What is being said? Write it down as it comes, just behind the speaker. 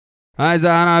Mas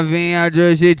a novinha de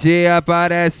hoje em dia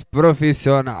parece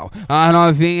profissional. A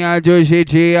novinha de hoje em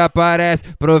dia parece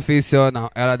profissional.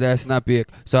 Ela desce na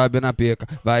pica, sobe na pica,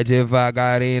 vai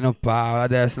devagarinho no pau. Ela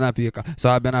desce na pica,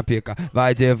 sobe na pica,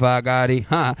 vai devagarinho.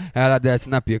 Ela desce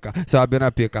na pica, sobe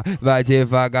na pica, vai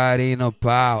devagarinho no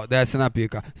pau. Desce na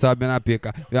pica, sobe na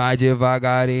pica, vai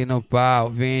devagarinho no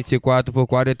pau. 24 por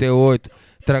 48,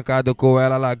 trancado com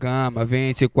ela na gama.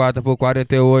 24 por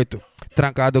 48.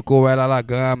 Trancado com ela na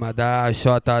gama, dá a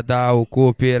xota, dá o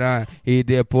cu piranha, e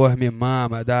depois me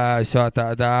mama, dá a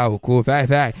xota, dá o cu,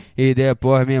 vem, e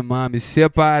depois me mama, me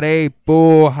separei,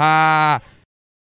 porra!